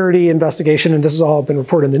security investigation, and this has all been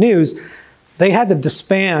reported in the news, they had to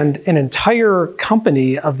disband an entire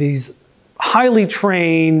company of these highly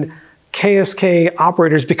trained KSK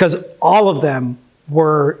operators because all of them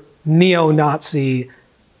were neo-Nazi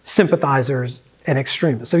sympathizers and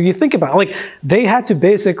extremists. So you think about it, they had to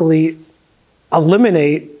basically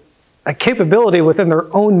eliminate a capability within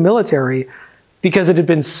their own military because it had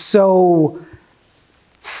been so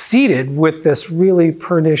seeded with this really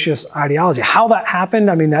pernicious ideology. How that happened,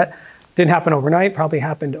 that didn't happen overnight, probably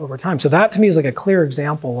happened over time. So that to me is a clear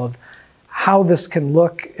example of how this can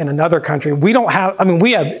look in another country. We don't have,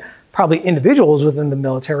 we have probably individuals within the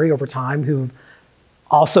military over time who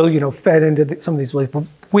also, fed into some of these beliefs. But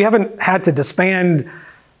we haven't had to disband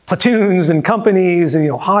platoons and companies and,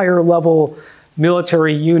 higher level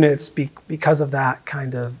military units because of that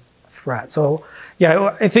kind of threat. So,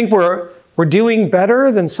 yeah, I think we're doing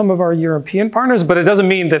better than some of our European partners, but it doesn't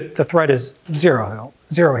mean that the threat is zero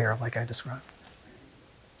here, like I described.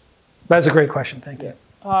 That's a great question. Thank you.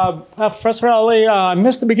 Professor Ali, I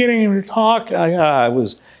missed the beginning of your talk. I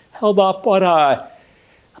was held up, but I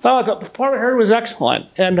thought the part I heard was excellent.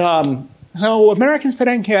 And so Americans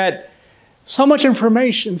today get so much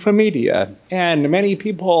information from media, and many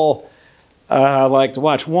people like to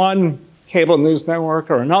watch one cable news network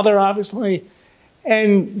or another, obviously.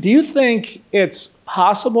 And do you think it's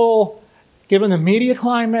possible, given the media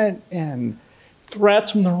climate and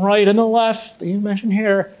threats from the right and the left that you mentioned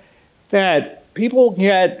here, that people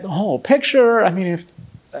get the whole picture? I mean, if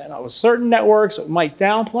certain networks might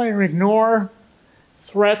downplay or ignore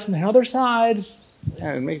threats from the other side,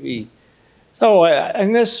 and maybe so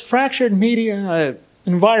in this fractured media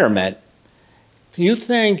environment, do you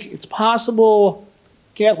think it's possible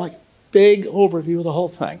to get like a big overview of the whole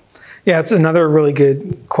thing? Yeah, it's another really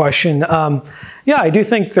good question. Yeah, I do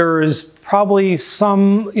think there is probably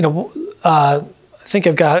some, I think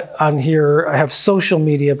I've got on here, I have social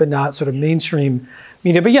media, but not sort of mainstream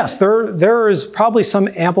media. But yes, there is probably some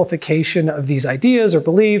amplification of these ideas or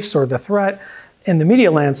beliefs or the threat in the media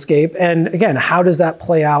landscape. And again, how does that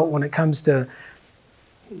play out when it comes to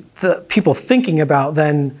the people thinking about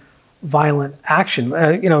then violent action?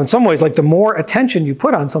 In some ways, like the more attention you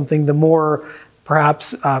put on something, the more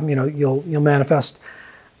perhaps you'll manifest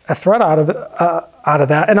a threat out of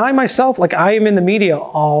that. And I myself, I am in the media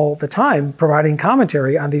all the time providing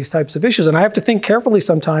commentary on these types of issues, and I have to think carefully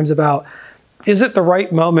sometimes about, is it the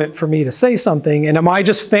right moment for me to say something, and am I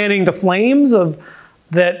just fanning the flames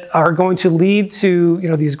that are going to lead to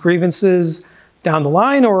these grievances down the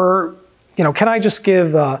line, or can I just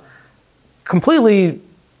give a completely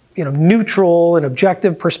neutral and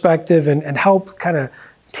objective perspective and help kind of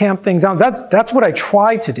tamp things down? That's what I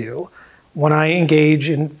try to do when I engage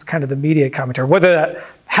in kind of the media commentary. Whether that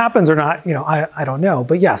happens or not, I don't know.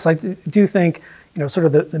 But yes, I do think sort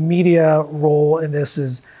of the media role in this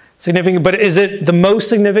is significant. But is it the most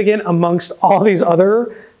significant amongst all these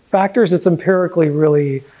other factors? It's empirically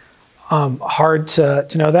really hard to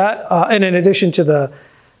know that. And in addition to the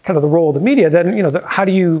kind of the role of the media, then how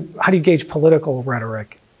do you gauge political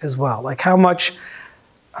rhetoric as well? Like how much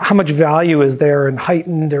value is there in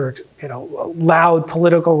heightened or loud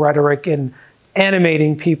political rhetoric and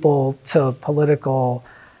animating people to political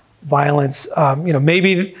violence?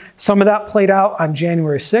 Maybe some of that played out on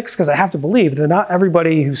January 6th, because I have to believe that not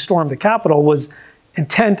everybody who stormed the Capitol was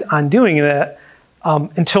intent on doing that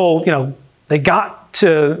until they got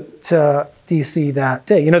to DC that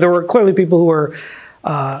day. There were clearly people who were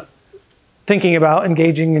thinking about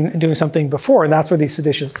engaging in doing something before, and that's where these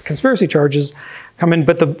seditious conspiracy charges come in.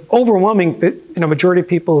 But the overwhelming majority of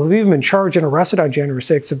people who've even been charged and arrested on January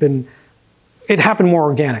 6th it happened more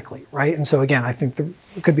organically, right? And so again, I think there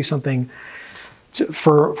could be something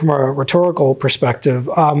from a rhetorical perspective.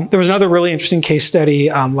 There was another really interesting case study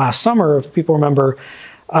last summer, if people remember,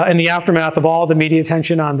 in the aftermath of all the media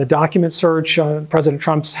attention on the document search on President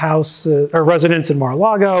Trump's house or residence in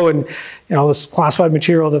Mar-a-Lago, and this classified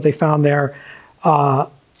material that they found there,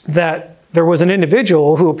 that there was an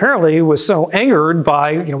individual who apparently was so angered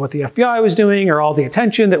by what the FBI was doing or all the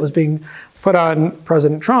attention that was being put on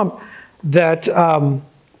President Trump that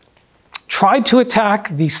tried to attack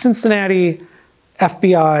the Cincinnati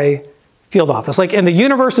FBI field office. Like in the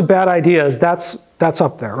universe of bad ideas, that's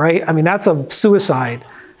up there, right? I mean, that's a suicide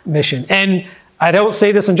mission. And I don't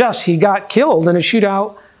say this in jest. He got killed in a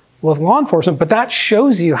shootout with law enforcement, but that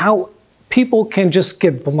shows you how people can just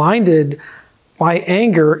get blinded by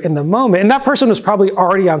anger in the moment. And that person was probably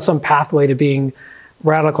already on some pathway to being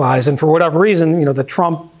radicalized. And for whatever reason, the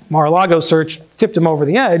Trump Mar-a-Lago search tipped him over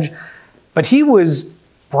the edge. But he was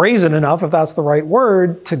brazen enough, if that's the right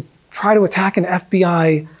word, to try to attack an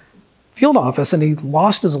FBI field office, and he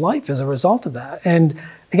lost his life as a result of that. And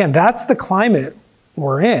again, that's the climate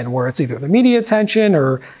we're in, where it's either the media attention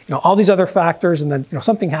or all these other factors, and then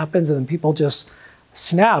something happens, and then people just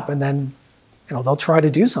snap, and then they'll try to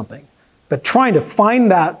do something. But trying to find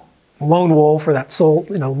that lone wolf or that sole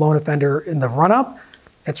lone offender in the run-up,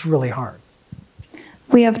 it's really hard.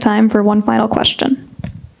 We have time for one final question.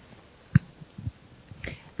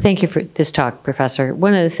 Thank you for this talk, Professor.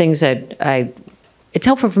 One of the things that it's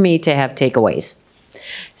helpful for me to have takeaways.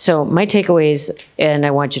 So my takeaways, and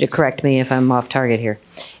I want you to correct me if I'm off target here,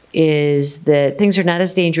 is that things are not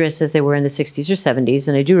as dangerous as they were in the 60s or 70s,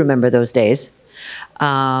 and I do remember those days.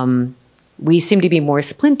 We seem to be more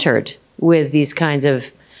splintered with these kinds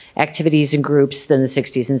of activities and groups than the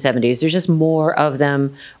 60s and 70s. There's just more of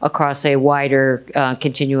them across a wider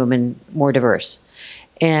continuum and more diverse.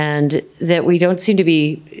 And that we don't seem to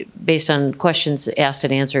be, based on questions asked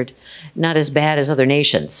and answered, not as bad as other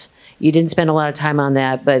nations. You didn't spend a lot of time on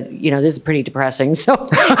that, but you know this is pretty depressing. So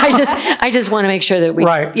I just want to make sure that we,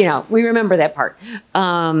 you know, we remember that part.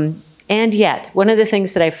 And yet, one of the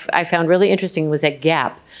things that I found really interesting was that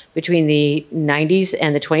gap between the 90s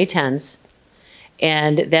and the 2010s,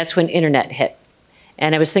 and that's when internet hit.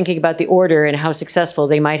 And I was thinking about the order and how successful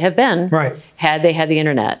they might have been had they had the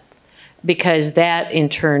internet, because that in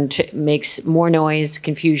turn makes more noise,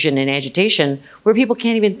 confusion, and agitation where people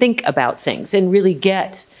can't even think about things and really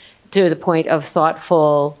get to the point of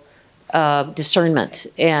thoughtful discernment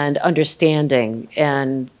and understanding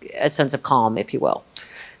and a sense of calm, if you will.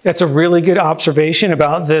 That's a really good observation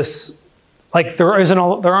about this. Like there aren't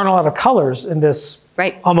a lot of colors in this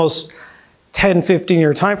almost 10,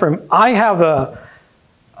 15-year time frame. I have a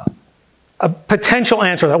potential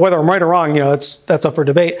answer that, whether I'm right or wrong, you know, that's up for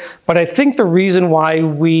debate. But I think the reason why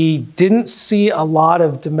we didn't see a lot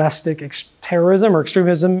of domestic terrorism or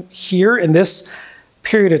extremism here in this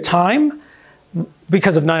period of time,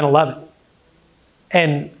 because of 9/11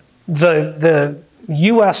 and the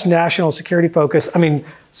U.S. national security focus, I mean,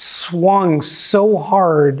 swung so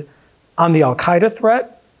hard on the Al-Qaeda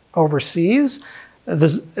threat overseas.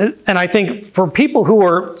 And I think for people who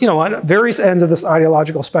are, you know, on various ends of this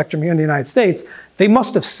ideological spectrum here in the United States, they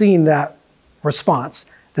must have seen that response.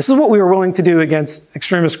 This is what we were willing to do against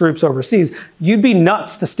extremist groups overseas. You'd be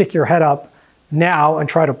nuts to stick your head up now and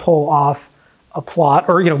try to pull off a plot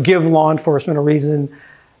or, you know, give law enforcement a reason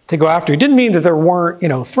to go after you. It didn't mean that there weren't, you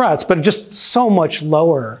know, threats, but just so much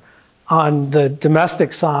lower on the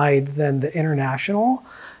domestic side than the international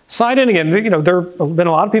side. And again, you know, there have been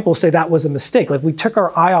a lot of people who say that was a mistake. Like we took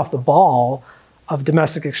our eye off the ball of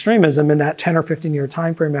domestic extremism in that 10 or 15-year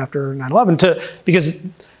time frame after 9/11 because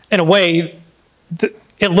in a way,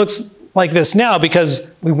 it looks like this now because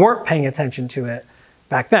we weren't paying attention to it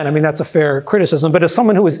back then. I mean, that's a fair criticism. But as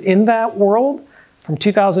someone who was in that world from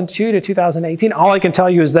 2002 to 2018, all I can tell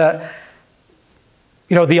you is that,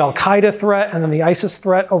 you know, the Al-Qaeda threat and then the ISIS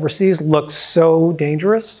threat overseas looked so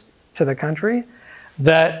dangerous to the country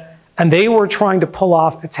that, and they were trying to pull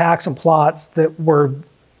off attacks and plots that were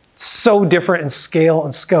so different in scale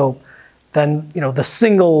and scope than, you know, the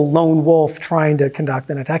single lone wolf trying to conduct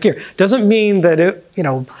an attack here. Doesn't mean that it, you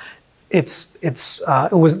know, it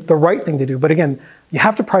was the right thing to do. But again, you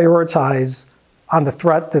have to prioritize on the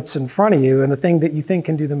threat that's in front of you and the thing that you think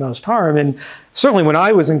can do the most harm. And certainly when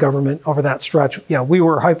I was in government over that stretch, yeah, we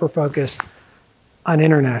were hyper-focused on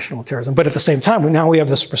international terrorism. But at the same time, now we have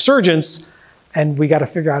this resurgence and we got to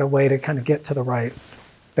figure out a way to kind of get to the right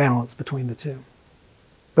balance between the two.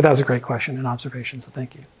 But that was a great question and observation, so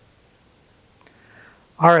thank you.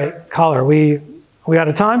 All right, caller, we out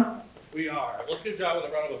of time? We are. Let's get a job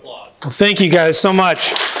with a round of applause. Well, thank you guys so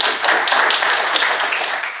much.